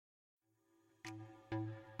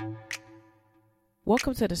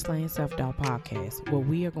Welcome to the Slaying Self-Doubt Podcast, where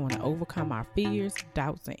we are going to overcome our fears,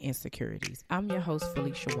 doubts, and insecurities. I'm your host,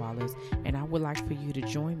 Felicia Wallace, and I would like for you to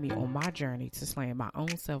join me on my journey to slaying my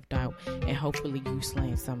own self-doubt and hopefully you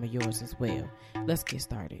slaying some of yours as well. Let's get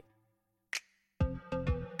started.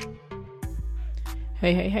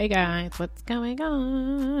 Hey guys, what's going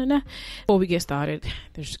on? Before we get started,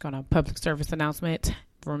 there's just going to public service announcement.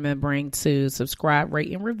 Remembering to subscribe,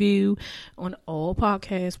 rate, and review on all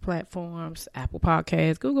podcast platforms: Apple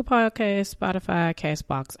Podcasts, Google Podcasts, Spotify,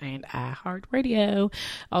 Castbox, and iHeartRadio.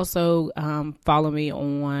 Also, follow me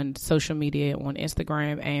on social media on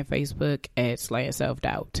Instagram and Facebook at Slaying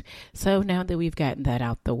Self-Doubt. So now that we've gotten that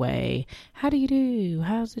out the way, how do you do?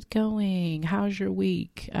 How's it going? How's your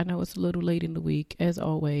week? I know it's a little late in the week, as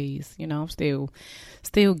always. You know, I'm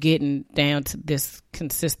still getting down to this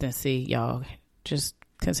consistency, y'all. Just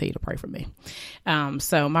continue to pray for me.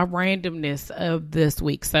 So my randomness of this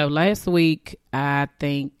week. So last week, I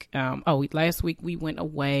think, last week we went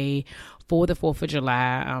away for the 4th of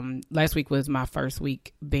July. Last week was my first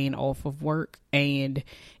week being off of work, and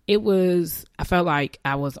I felt like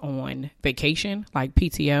I was on vacation, like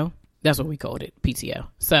PTO. That's what we called it, PTO.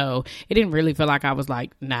 So it didn't really feel like I was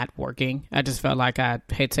like not working. I just felt like I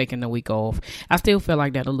had taken the week off. I still feel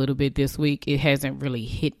like that a little bit this week. It hasn't really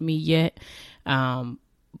hit me yet.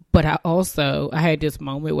 But I had this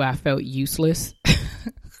moment where I felt useless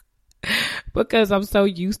because I'm so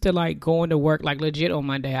used to like going to work. Like legit on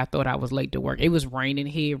Monday, I thought I was late to work. It was raining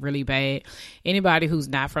here really bad. Anybody who's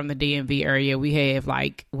not from the DMV area, we have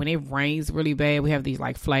like, when it rains really bad, we have these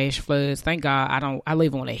like flash floods. Thank God I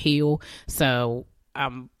live on a hill. So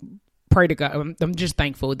pray to God. I'm just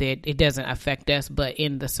thankful that it doesn't affect us. But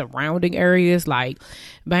in the surrounding areas, like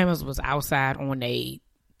Bama's was outside on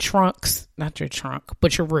not your trunk,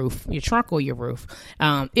 but your roof, your trunk or your roof.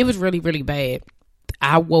 It was really, really bad.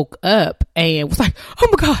 I woke up and was like, oh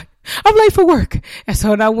my God, I'm late for work. And so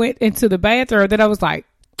when I went into the bathroom, then I was like,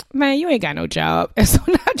 man, you ain't got no job. And so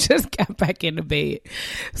I just got back in the bed.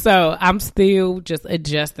 So I'm still just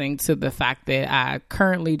adjusting to the fact that I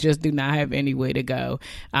currently just do not have anywhere to go.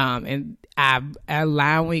 And I'm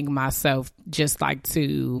allowing myself just like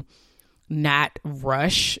to not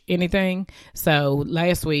rush anything. So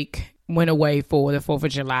last week went away for the 4th of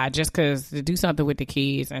July just because to do something with the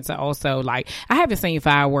kids, and to also like I haven't seen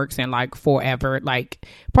fireworks in like forever, like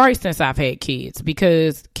probably since I've had kids,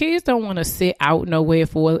 because kids don't want to sit out nowhere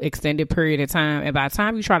for an extended period of time, and by the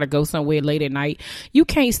time you try to go somewhere late at night, you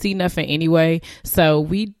can't see nothing anyway. So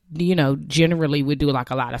we generally we do like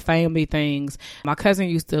a lot of family things. My cousin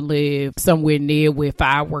used to live somewhere near where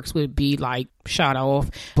fireworks would be like shot off,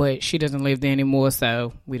 but she doesn't live there anymore,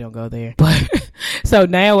 so we don't go there. But so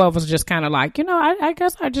now I was just kind of like, I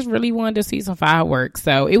guess I just really wanted to see some fireworks.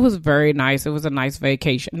 So it was very nice. It was a nice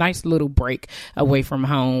vacation, nice little break away from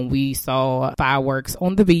home. We saw fireworks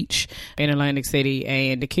on the beach in Atlantic City,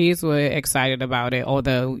 and the kids were excited about it.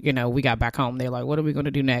 Although, we got back home, they're like, what are we going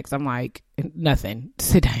to do next? I'm like, nothing,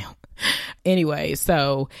 sit down. Anyway,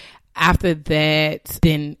 so after that,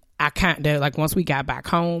 then I kind of like, once we got back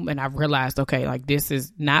home and I realized, okay, like this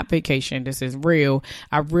is not vacation, this is real.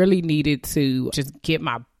 I really needed to just get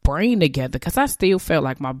my brain together because I still felt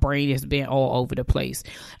like my brain has been all over the place.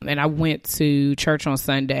 And I went to church on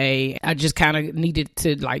Sunday. I just kind of needed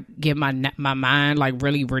to like get my mind like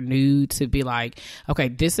really renewed to be like, okay,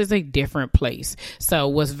 this is a different place. So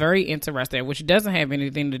what's very interesting, which doesn't have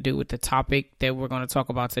anything to do with the topic that we're going to talk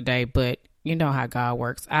about today, but you know how God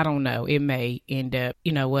works. I don't know. It may end up,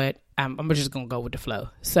 I'm just going to go with the flow.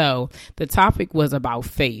 So the topic was about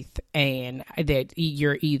faith, and that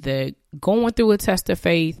you're either going through a test of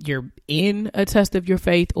faith, you're in a test of your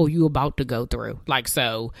faith, or you about to go through. Like,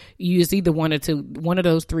 so it's either one of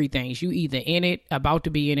those three things. You either in it, about to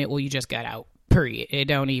be in it, or you just got out. Period. It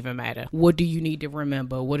don't even matter. What do you need to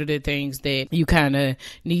remember? What are the things that you kind of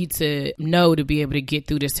need to know to be able to get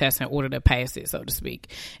through this test in order to pass it, so to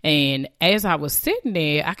speak? And as I was sitting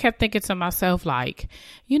there, I kept thinking to myself, like,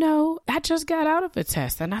 I just got out of a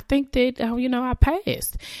test and I think that, I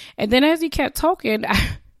passed. And then as he kept talking,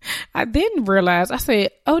 I then realized, I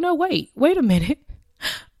said, oh no, wait a minute.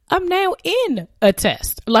 I'm now in a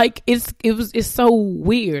test. Like it's so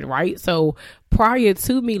weird, right? So prior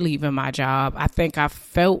to me leaving my job, I think I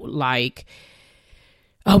felt like,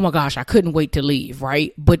 oh my gosh, I couldn't wait to leave,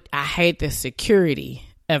 right? But I had the security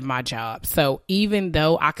of my job. So even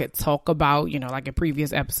though I could talk about, like in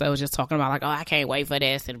previous episodes, just talking about like, oh, I can't wait for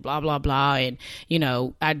this and blah, blah, blah. And,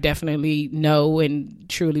 I definitely know and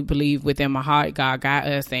truly believe within my heart, God got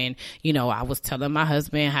us. And, I was telling my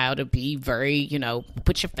husband how to be very,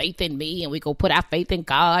 put your faith in me and we go put our faith in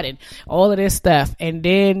God and all of this stuff. And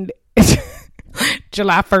then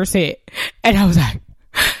July 1st hit. And I was like,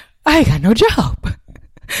 I ain't got no job.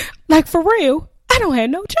 Like, for real, I don't have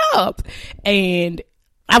no job. And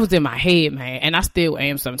I was in my head, man, and I still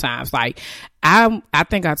am sometimes. Like, I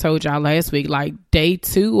think I told y'all last week, like day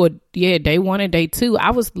 1 and day 2,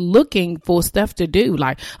 I was looking for stuff to do.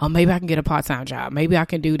 Like, oh, maybe I can get a part-time job. Maybe I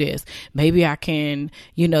can do this. Maybe I can,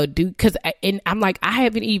 and I'm like, I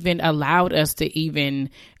haven't even allowed us to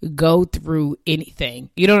even go through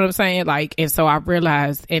anything. You know what I'm saying? Like, and so I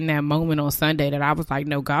realized in that moment on Sunday that I was like,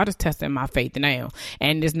 no, God is testing my faith now.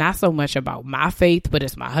 And it's not so much about my faith, but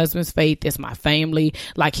it's my husband's faith. It's my family.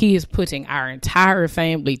 Like, he is putting our entire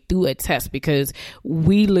family through a test because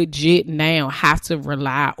we legit now have to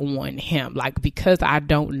rely on him. Like, because I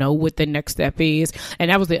don't know what the next step is.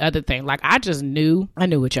 And that was the other thing. Like, I knew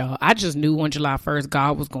it, y'all. I just knew on July 1st,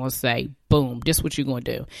 God was going to say, boom, this is what you're going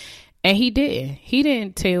to do. And he did. He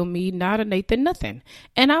didn't tell me, not a Nathan, nothing.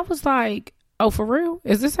 And I was like, oh, for real?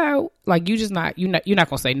 Is this how, like, you're not going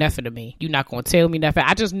to say nothing to me. You're not going to tell me nothing.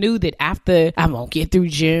 I just knew that after I'm going to get through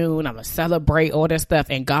June, I'm going to celebrate all that stuff.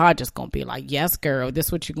 And God just going to be like, yes, girl, this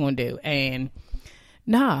is what you're going to do. And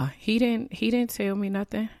nah, he didn't tell me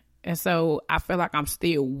nothing. And so I feel like I'm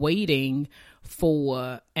still waiting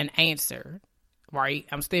for an answer. Right.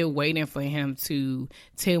 I'm still waiting for him to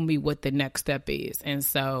tell me what the next step is. And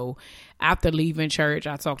so after leaving church,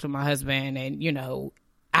 I talked to my husband and,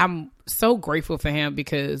 I'm so grateful for him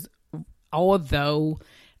because although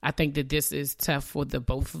I think that this is tough for the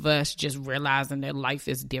both of us, just realizing that life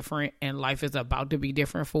is different and life is about to be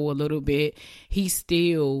different for a little bit, he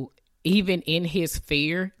still, even in his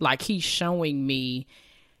fear, like he's showing me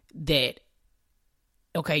that,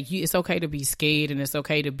 okay, it's okay to be scared and it's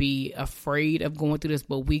okay to be afraid of going through this,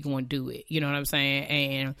 but we going to do it. You know what I'm saying?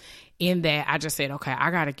 And in that, I just said, okay,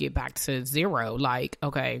 I got to get back to zero. Like,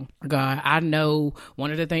 okay, God, I know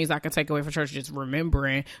one of the things I can take away from church is just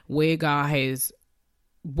remembering where God has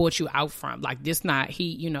brought you out from. Like, this not,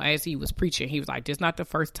 as he was preaching, he was like, this not the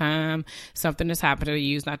first time something has happened to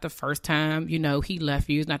you. It's not the first time, he left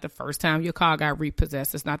you. It's not the first time your car got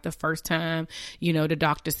repossessed. It's not the first time, the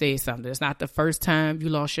doctor said something. It's not the first time you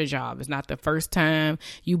lost your job. It's not the first time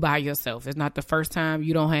you by yourself. It's not the first time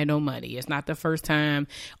you don't have no money. It's not the first time,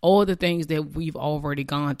 all the things that we've already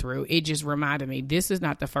gone through. It just reminded me, this is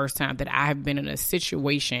not the first time that I have been in a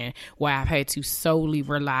situation where I've had to solely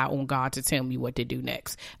rely on God to tell me what to do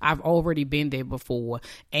next. I've already been there before.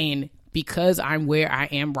 And because I'm where I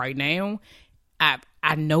am right now,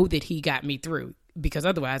 I know that he got me through, because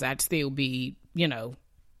otherwise I'd still be,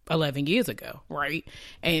 11 years ago. Right.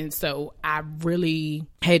 And so I really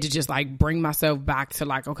had to just like bring myself back to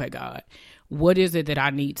like, okay, God, what is it that I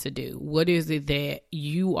need to do? What is it that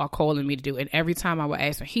you are calling me to do? And every time I would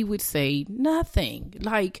ask him, he would say nothing.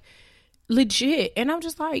 Like, legit. And I'm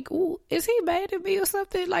just like, ooh, is he mad at me or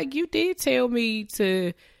something? Like, you did tell me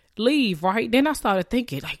to leave, right? Then I started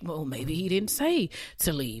thinking like, well, maybe he didn't say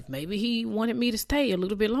to leave. Maybe he wanted me to stay a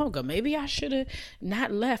little bit longer. Maybe I should have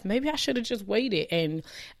not left. Maybe I should have just waited. And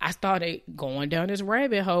I started going down this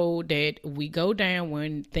rabbit hole that we go down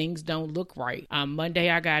when things don't look right. Monday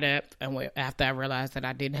I got up, and after I realized that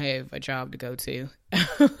I didn't have a job to go to,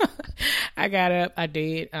 I got up, I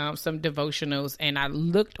did some devotionals, and I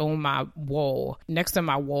looked on my wall. Next to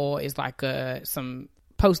my wall is like some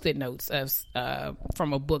Post-it notes of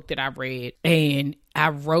from a book that I read, and I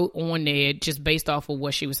wrote on there, just based off of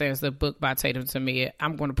what she was saying. It's a book by Tatum Temia.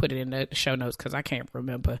 I'm going to put it in the show notes because I can't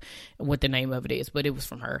remember what the name of it is, but it was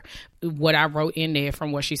from her. What I wrote in there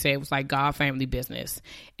from what she said was like God, family, business.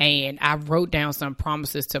 And I wrote down some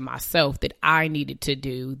promises to myself that I needed to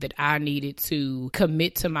do, that I needed to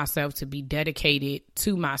commit to myself, to be dedicated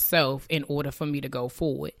to myself in order for me to go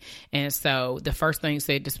forward. And so the first thing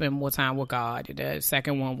said to spend more time with God. The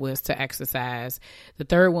second one was to exercise. The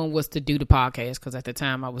third one was to do the podcast, because at the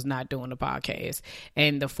time I was not doing the podcast.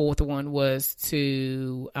 And the fourth one was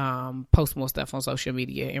to post more stuff on social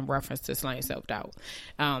media in reference to slaying self-doubt.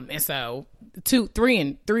 And so 2,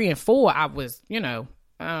 3, and 4, I was, I'm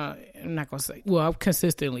not going to say, well, I'm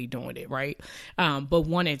consistently doing it, right? But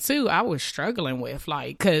 1 and 2, I was struggling with,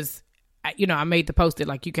 like, because I made the post that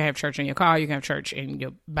like you can have church in your car, you can have church in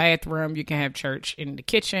your bathroom, you can have church in the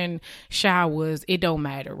kitchen, showers, it don't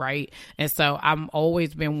matter, right? And so I've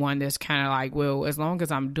always been one that's kind of like, well, as long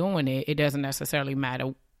as I'm doing it, it doesn't necessarily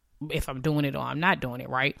matter if I'm doing it or I'm not doing it,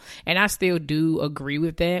 right? And I still do agree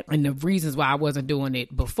with that. And the reasons why I wasn't doing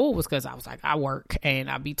it before was because I was like, I work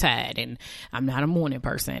and I be tired and I'm not a morning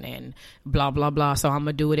person and blah, blah, blah. So I'm going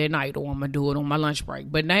to do it at night, or I'm going to do it on my lunch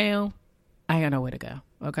break. But now I got nowhere to go.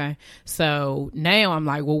 Okay. So now I'm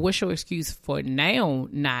like, well, what's your excuse for now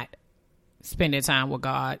not spending time with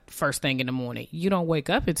God first thing in the morning. You don't wake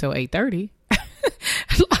up until 8:30.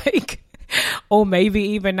 Like, or maybe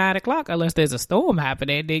even 9 o'clock, unless there's a storm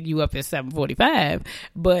happening, then you up at 7:45.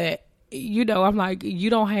 But I'm like, you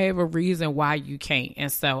don't have a reason why you can't.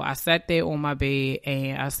 And so I sat there on my bed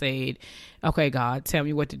and I said, okay, God, tell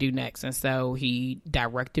me what to do next. And so he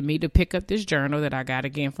directed me to pick up this journal that I got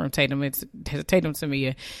again from Tatum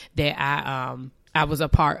Temia, that I was a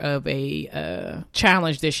part of a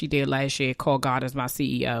challenge that she did last year called God is My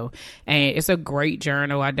CEO. And it's a great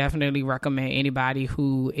journal. I definitely recommend anybody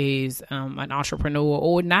who is an entrepreneur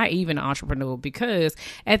or not even an entrepreneur, because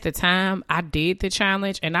at the time I did the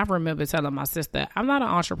challenge and I remember telling my sister, I'm not an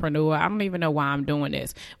entrepreneur. I don't even know why I'm doing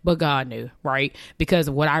this. But God knew, right? Because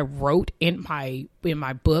what I wrote in my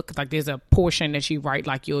book, like there's a portion that you write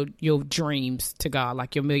like your dreams to God,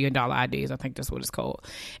 like your $1 million ideas. I think that's what it's called.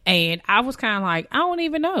 And I was kind of like, I don't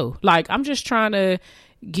even know. Like, I'm just trying to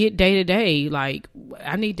get day to day. Like,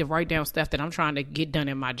 I need to write down stuff that I'm trying to get done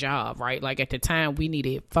in my job, right? Like at the time we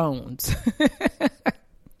needed phones.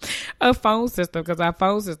 A phone system, because our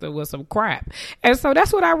phone system was some crap. And so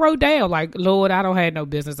that's what I wrote down. Like, Lord, I don't have no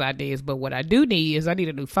business ideas, but what I do need is I need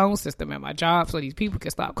a new phone system at my job so these people can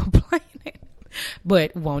stop complaining.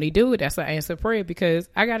 But won't he do it? That's an answer prayer, because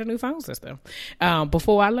I got a new phone system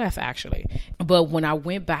before I left, actually. But when I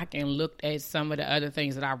went back and looked at some of the other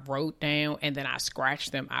things that I wrote down and then I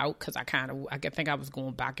scratched them out, because I think I was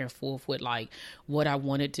going back and forth with like what I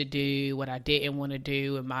wanted to do, what I didn't want to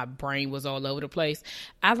do, and my brain was all over the place.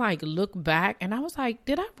 I like looked back and I was like,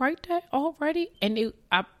 did I write that already? And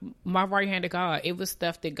my right hand to God, it was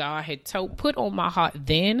stuff that God had put on my heart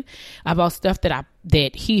then about stuff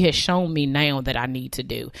that he has shown me now that I need to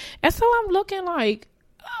do. And so I'm looking like,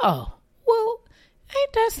 oh, well,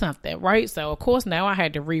 ain't that something, right? So of course now I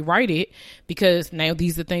had to rewrite it, because now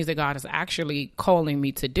these are things that God is actually calling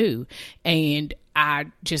me to do. And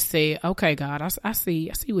I just said, okay, God, I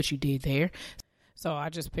see what you did there. So I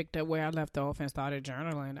just picked up where I left off and started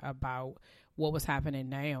journaling about what was happening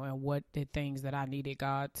now and what the things that I needed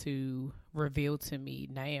God to reveal to me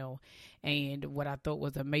now. And what I thought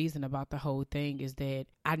was amazing about the whole thing is that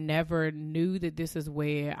I never knew that this is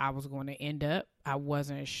where I was going to end up. I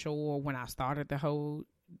wasn't sure when I started the whole,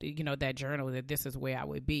 that journal, that this is where I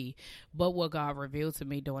would be. But what God revealed to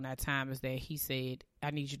me during that time is that he said,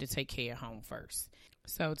 I need you to take care of home first.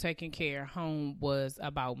 So taking care of home was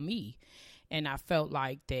about me. And I felt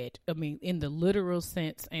like that, in the literal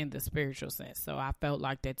sense and the spiritual sense. So I felt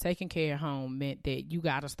like that taking care of home meant that you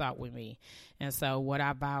got to start with me. And so what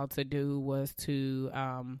I vowed to do was to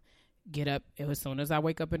get up as soon as I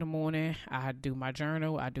wake up in the morning. I do my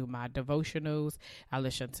journal. I do my devotionals. I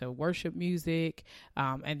listen to worship music.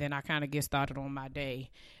 And then I kind of get started on my day.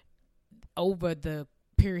 Over the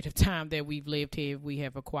period of time that we've lived here, we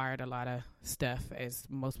have acquired a lot of stuff, as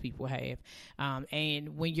most people have.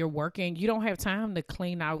 And when you're working, you don't have time to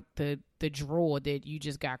clean out the drawer that you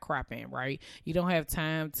just got crap in, right? You don't have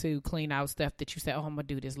time to clean out stuff that you say, oh, I'm going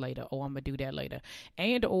to do this later, or I'm going to do that later.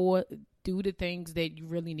 And or do the things that you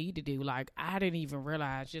really need to do. Like, I didn't even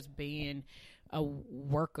realize just being a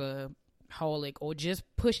workaholic or just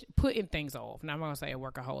putting things off. Now, I'm going to say a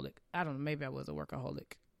workaholic. I don't know. Maybe I was a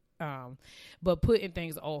workaholic. But putting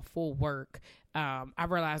things off for work, I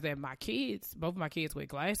realized that both my kids wear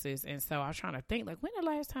glasses. And so I was trying to think, like, when the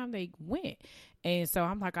last time they went? And so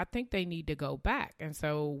I'm like, I think they need to go back. And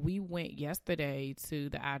so we went yesterday to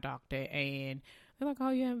the eye doctor, and they're like,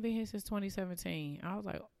 oh, you haven't been here since 2017. I was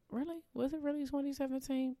like, really? Was it really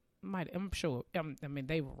 2017? I'm sure.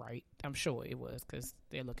 They were right. I'm sure it was, because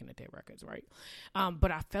they're looking at their records, right?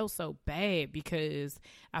 But I felt so bad because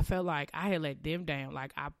I felt like I had let them down.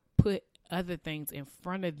 Like, I put other things in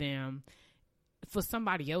front of them for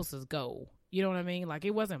somebody else's goal. You know what I mean? Like,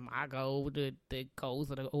 it wasn't my goal, the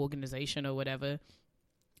goals of the organization or whatever.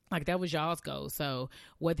 Like, that was y'all's goal. So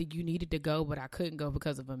whether you needed to go, but I couldn't go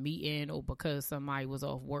because of a meeting or because somebody was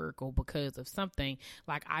off work or because of something,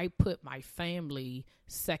 like, I put my family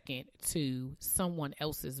second to someone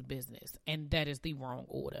else's business. And that is the wrong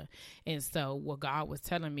order. And so what God was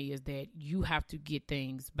telling me is that you have to get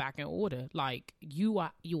things back in order. Like, you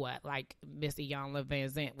are like Miss Iyanla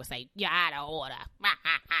Vanzant would say, you're out of order.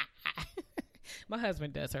 My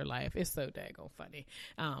husband does her laugh. It's so daggone funny.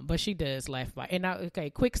 But she does laugh. Okay,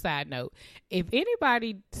 quick side note. If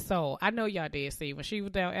anybody saw, I know y'all did see, when she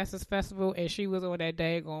was down Essence Festival and she was on that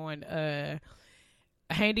daggone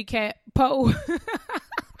handicap pole.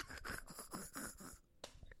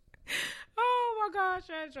 Oh my gosh,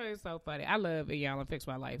 that show is so funny. I love Iyanla Fix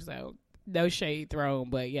My Life. So No shade thrown,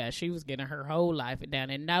 but yeah, she was getting her whole life down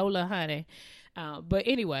in NOLA, honey. But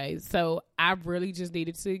anyway, so I really just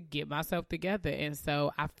needed to get myself together. And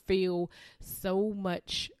so I feel so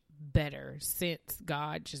much better since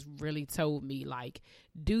God just really told me, like,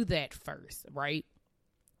 do that first, right?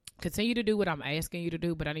 Continue to do what I'm asking you to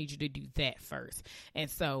do, but I need you to do that first. And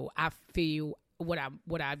so I feel what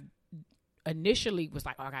I initially was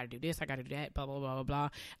like, oh, I got to do this, I got to do that, blah, blah, blah, blah, blah.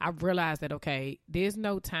 I realized that, okay, there's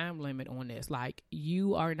no time limit on this. Like,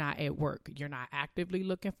 you are not at work. You're not actively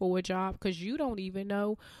looking for a job because you don't even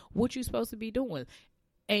know what you're supposed to be doing.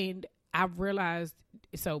 And I realized,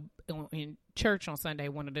 so in church on Sunday,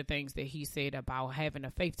 one of the things that he said about having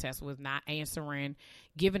a faith test was not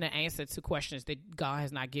giving an answer to questions that God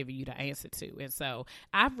has not given you the answer to. And so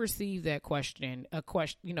I've received that questions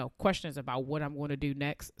about what I'm going to do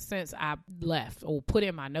next since I left or put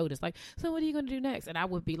in my notice. Like, so what are you going to do next? And I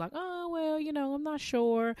would be like, oh, well, I'm not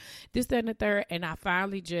sure, this, that, and the third. And I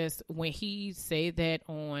finally just, when he said that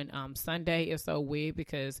on Sunday, it's so weird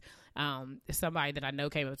because somebody that I know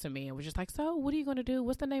came up to me and was just like, so what are you going to do?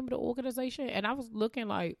 What's the name of the organization? And I was looking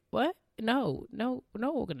like, what? No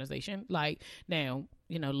organization. Like, now,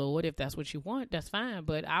 Lord, if that's what you want, that's fine.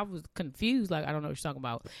 But I was confused. Like, I don't know what you're talking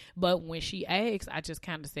about. But when she asked, I just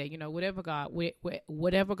kind of said, whatever God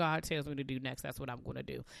tells me to do next, that's what I'm going to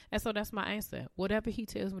do. And so that's my answer. Whatever he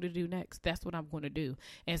tells me to do next, that's what I'm going to do.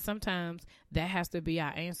 And sometimes that has to be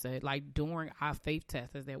our answer. Like, during our faith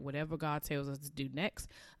test, is that whatever God tells us to do next,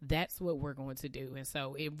 that's what we're going to do. And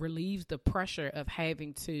so it relieves the pressure of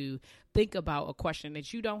having to think about a question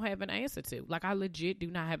that you don't have an answer to. Like, I legit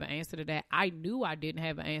do not have an answer to that. I knew I didn't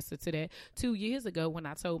have an answer to that 2 years ago when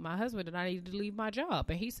I told my husband that I needed to leave my job.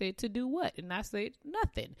 And he said, to do what? And I said,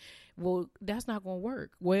 nothing. Well, that's not going to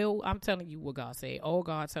work. Well, I'm telling you what God said. All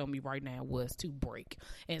God told me right now was to break.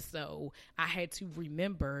 And so I had to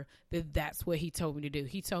remember that that's what he told me to do.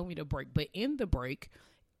 He told me to break. But in the break,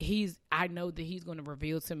 I know that he's going to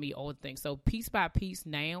reveal to me all the things. So piece by piece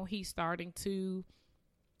now,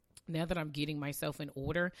 now that I'm getting myself in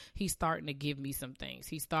order, he's starting to give me some things.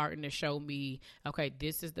 He's starting to show me, okay,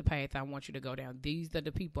 this is the path I want you to go down. These are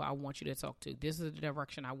the people I want you to talk to. This is the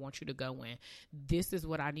direction I want you to go in. This is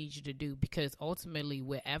what I need you to do, because ultimately,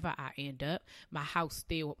 wherever I end up, my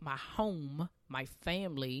home, my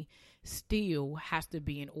family still has to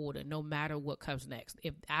be in order no matter what comes next.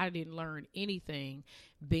 If I didn't learn anything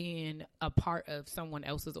being a part of someone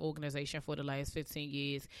else's organization for the last 15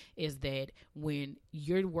 years, is that when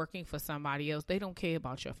you're working for somebody else, they don't care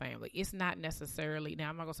about your family. It's not necessarily, now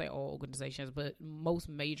I'm not going to say all organizations, but most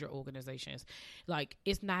major organizations, like,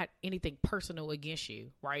 it's not anything personal against you,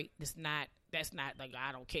 right? That's not like,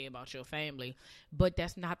 I don't care about your family, but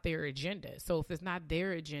that's not their agenda. So if it's not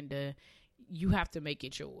their agenda, you have to make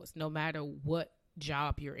it yours. No matter what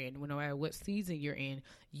job you're in, no matter what season you're in,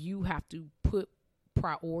 you have to put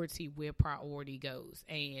priority where priority goes.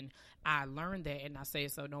 And I learned that, and I say,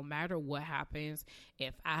 so no matter what happens,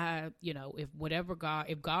 if God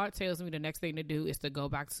tells me the next thing to do is to go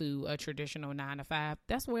back to a traditional 9 to 5,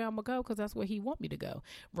 that's where I'm gonna go, because that's where he want me to go.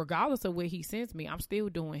 Regardless of where he sends me, I'm still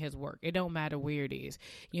doing his work. It don't matter where it is,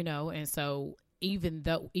 and so even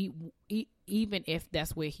if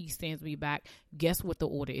that's where he sends me back, guess what the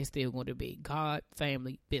order is still going to be? God,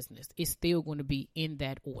 family, business. It's still going to be in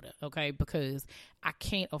that order, okay? Because I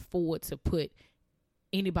can't afford to put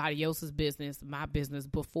anybody else's business, my business,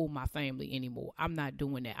 before my family anymore. I'm not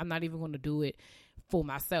doing that. I'm not even going to do it for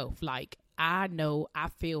myself. Like, I know I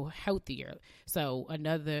feel healthier. So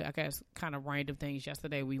another, I guess, kind of random things.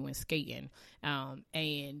 Yesterday we went skating,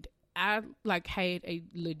 and I had a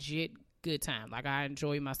legit good time. Like, I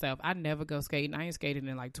enjoy myself. I never go skating. I ain't skated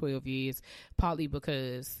in like 12 years, partly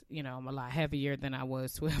because, I'm a lot heavier than I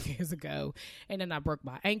was 12 years ago. And then I broke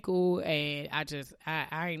my ankle, and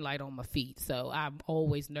I ain't light on my feet. So I'm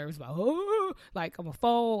always nervous about, like I'm a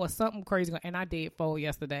fall or something crazy. And I did fall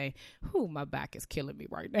yesterday. My back is killing me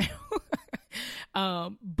right now.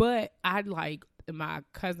 But my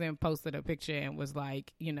cousin posted a picture and was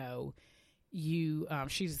like,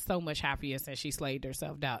 she's so much happier since she slayed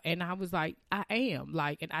herself out. And I was like, I am,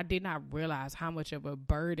 and I did not realize how much of a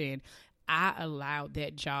burden I allowed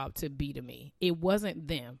that job to be to me. It wasn't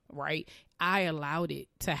them, right? I allowed it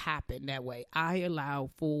to happen that way. I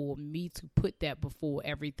allowed for me to put that before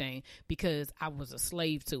everything, because I was a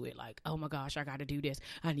slave to it. Like, oh my gosh, I got to do this.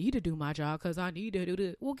 I need to do my job because I need to do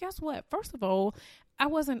this. Well, guess what? First of all, I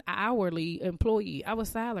wasn't an hourly employee. I was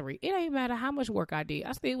salary. It ain't matter how much work I did.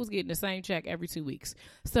 I still was getting the same check every 2 weeks.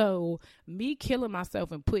 So me killing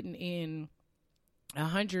myself and putting in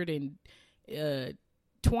 100 and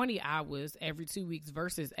 20 hours every 2 weeks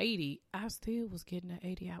versus 80, I still was getting an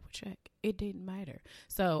 80-hour check. It didn't matter.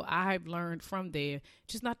 So I've learned from there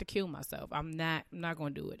just not to kill myself. I'm not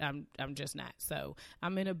going to do it. I'm just not. So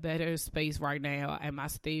I'm in a better space right now. Am I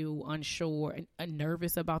still unsure and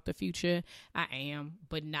nervous about the future? I am,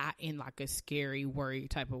 but not in like a scary, worry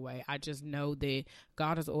type of way. I just know that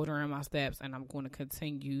God is ordering my steps, and I'm going to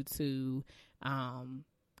continue to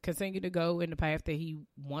go in the path that he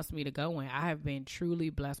wants me to go in. I have been truly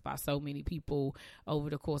blessed by so many people over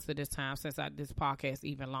the course of this time since this podcast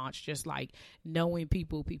even launched. Just like knowing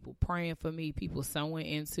people praying for me, people sewing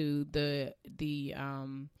into the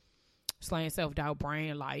Slaying Self-Doubt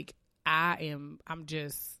brand. Like I'm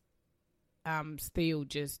still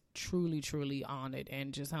just truly honored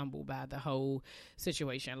and just humbled by the whole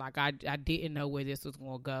situation. Like I didn't know where this was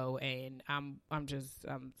going to go, and I'm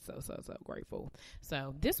so grateful.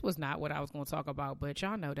 So this was not what I was going to talk about, but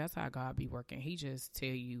y'all know that's how God be working. He just tell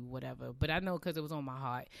you whatever. But I know because it was on my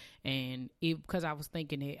heart, and because I was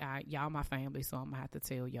thinking it, y'all my family, so I'm gonna have to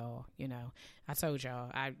tell y'all. You know, I told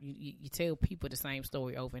y'all, you tell people the same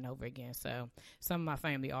story over and over again. So some of my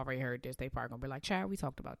family already heard this. They probably gonna be like, "Child, we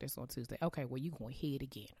talked about this on Tuesday." Okay, well, you going to hear it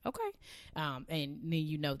again. Okay. And then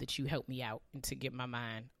you know that you helped me out to get my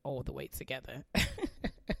mind all the way together.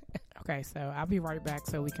 Okay, so I'll be right back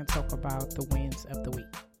so we can talk about the wins of the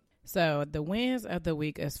week. So the wins of the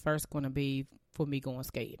week is first going to be for me going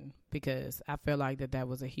skating, because I feel like that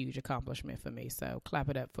was a huge accomplishment for me. So clap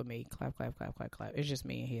it up for me. Clap, clap, clap, clap, clap. It's just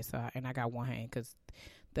me in here. And I got one hand because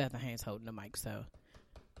the other hand's holding the mic. So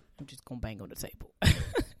I'm just going to bang on the table.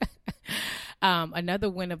 Another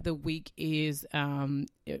win of the week is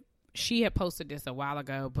she had posted this a while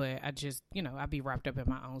ago, but I just, I'd be wrapped up in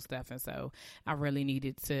my own stuff. And so I really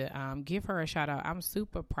needed to give her a shout out. I'm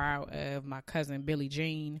super proud of my cousin, Billie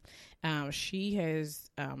Jean. She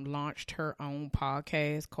has launched her own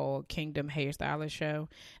podcast called Kingdom Hairstylist Show.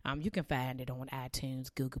 You can find it on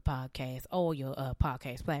iTunes, Google Podcasts, all your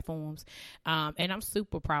podcast platforms. And I'm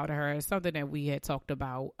super proud of her. It's something that we had talked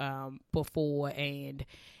about before, and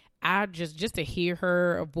I just to hear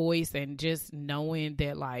her voice and just knowing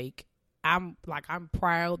that I'm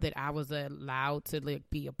proud that I was allowed to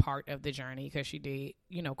be a part of the journey, because she did,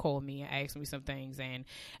 call me and ask me some things, and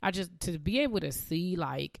I just to be able to see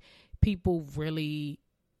people really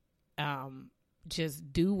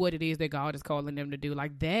just do what it is that God is calling them to do,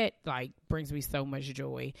 that brings me so much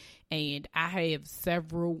joy. And I have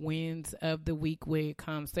several wins of the week where it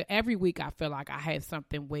comes to every week. I feel like I have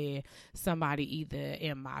something where somebody either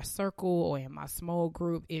in my circle or in my small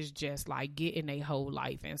group is just getting a whole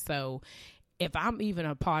life. And so if I'm even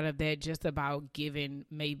a part of that, just about giving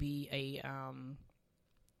maybe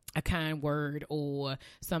a kind word or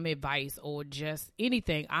some advice or just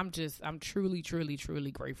anything, I'm truly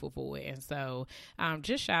grateful for it. And so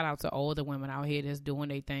just shout out to all the women out here that's doing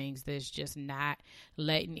their things, that's just not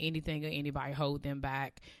letting anything or anybody hold them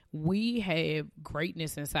back. We have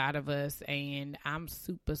greatness inside of us, and I'm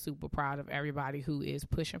super proud of everybody who is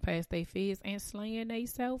pushing past their fears and slaying their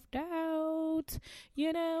self-doubt,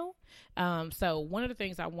 So one of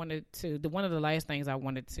the last things I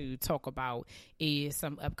wanted to talk about is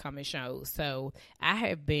some upcoming shows. So I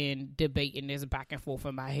have been debating this back and forth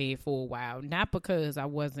in my head for a while, not because I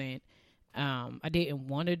didn't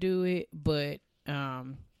want to do it, but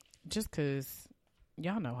just because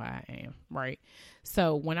y'all know how I am, right?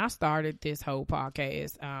 So when I started this whole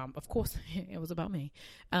podcast, of course it was about me,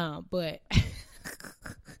 but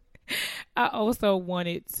I also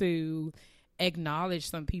wanted to acknowledge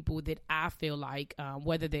some people that I feel like,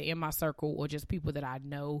 whether they're in my circle or just people that I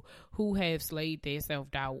know who have slayed their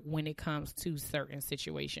self-doubt when it comes to certain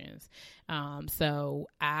situations. So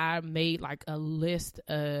I made a list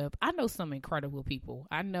of, I know some incredible people.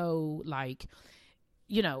 I know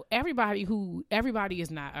everybody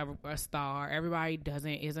is not a star. Everybody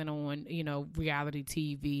isn't on, reality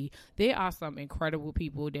TV. There are some incredible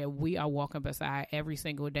people that we are walking beside every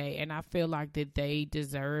single day. And I feel like that they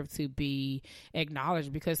deserve to be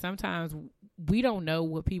acknowledged, because sometimes we don't know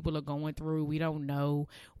what people are going through. We don't know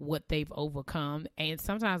what they've overcome. And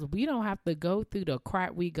sometimes we don't have to go through the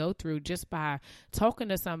crap we go through just by talking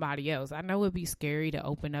to somebody else. I know it'd be scary to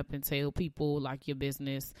open up and tell people your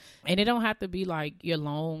business, and it don't have to be your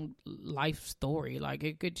long life story.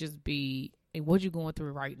 It could just be what you're going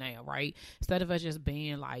through right now, right? Instead of us just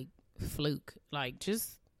being fluke,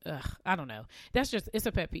 I don't know. It's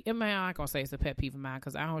a pet peeve. I'm not gonna say it's a pet peeve of mine,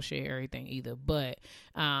 because I don't share everything either. But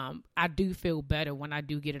I do feel better when I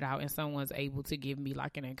do get it out and someone's able to give me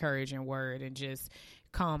an encouraging word and just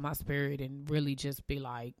calm my spirit and really just be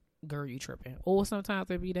girl, you tripping. Or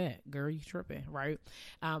sometimes it be that, girl, you tripping, right?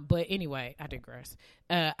 But anyway, I digress.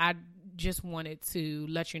 I just wanted to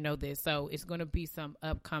let you know this. So it's going to be some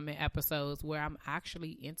upcoming episodes where I'm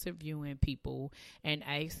actually interviewing people and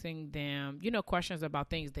asking them, questions about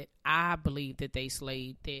things that I believe that they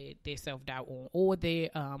slayed their self-doubt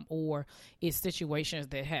on, or it's situations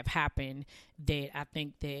that have happened that I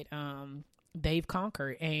think that they've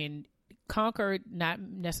conquered, and conquered not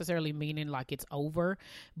necessarily meaning like it's over,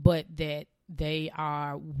 but that they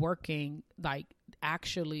are working, like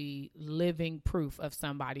actually living proof of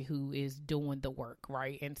somebody who is doing the work,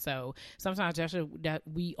 right? And so sometimes that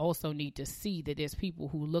we also need to see that there's people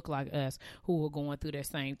who look like us who are going through the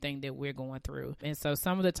same thing that we're going through. And so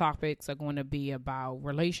some of the topics are going to be about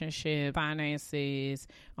relationship, finances,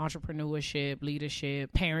 entrepreneurship,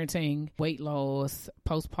 leadership, parenting, weight loss,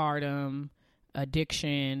 postpartum,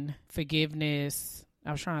 addiction, forgiveness.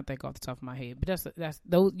 I was trying to think off the top of my head, but that's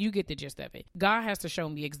those. You get the gist of it. God has to show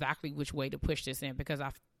me exactly which way to push this in, because I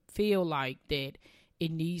feel like that it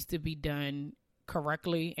needs to be done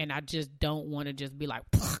correctly, and I just don't want to just be like,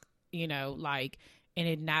 and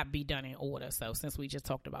it not be done in order. So since we just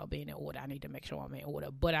talked about being in order, I need to make sure I'm in order.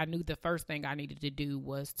 But I knew the first thing I needed to do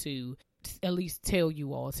was to at least tell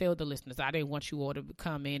the listeners. I didn't want you all to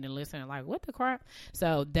come in and listen and like, what the crap?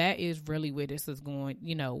 So that is really where this is going,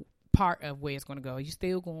 part of where it's going to go. You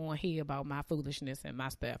still going to hear about my foolishness and my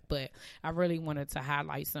stuff, but I really wanted to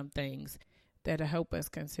highlight some things that'll help us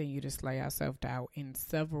continue to slay our self-doubt in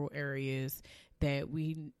several areas that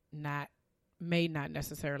we may not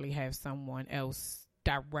necessarily have someone else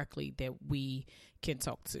directly that we can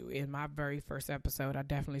talk to. In my very first episode, I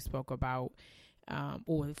definitely spoke about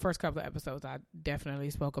or the first couple of episodes, I definitely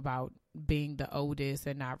spoke about being the oldest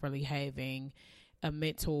and not really having a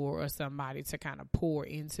mentor or somebody to kind of pour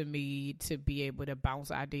into me to be able to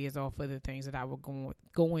bounce ideas off of the things that I was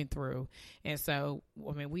going through. And so,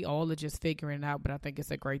 we all are just figuring it out, but I think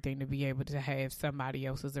it's a great thing to be able to have somebody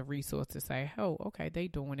else as a resource to say, oh, okay, they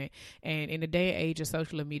doing it. And in the day and age of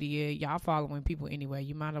social media, y'all following people anyway.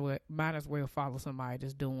 You might as well follow somebody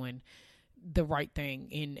that's doing the right thing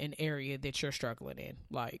in an area that you're struggling in.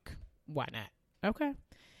 Like, why not?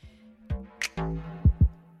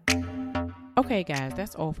 Okay, guys,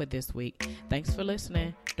 that's all for this week. Thanks for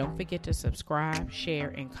listening. Don't forget to subscribe, share,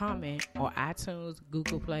 and comment on iTunes,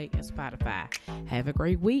 Google Play, and Spotify. Have a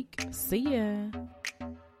great week. See ya.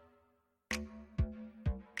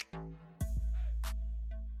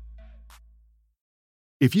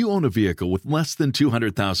 If you own a vehicle with less than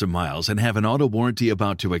 200,000 miles and have an auto warranty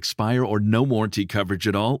about to expire or no warranty coverage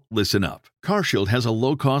at all, listen up. CarShield has a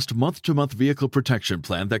low-cost month-to-month vehicle protection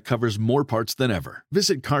plan that covers more parts than ever.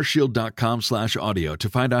 Visit carshield.com/audio to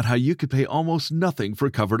find out how you could pay almost nothing for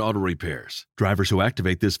covered auto repairs. Drivers who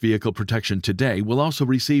activate this vehicle protection today will also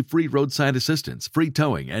receive free roadside assistance, free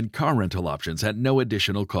towing, and car rental options at no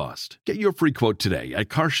additional cost. Get your free quote today at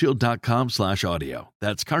carshield.com/audio.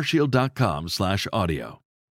 That's carshield.com/audio.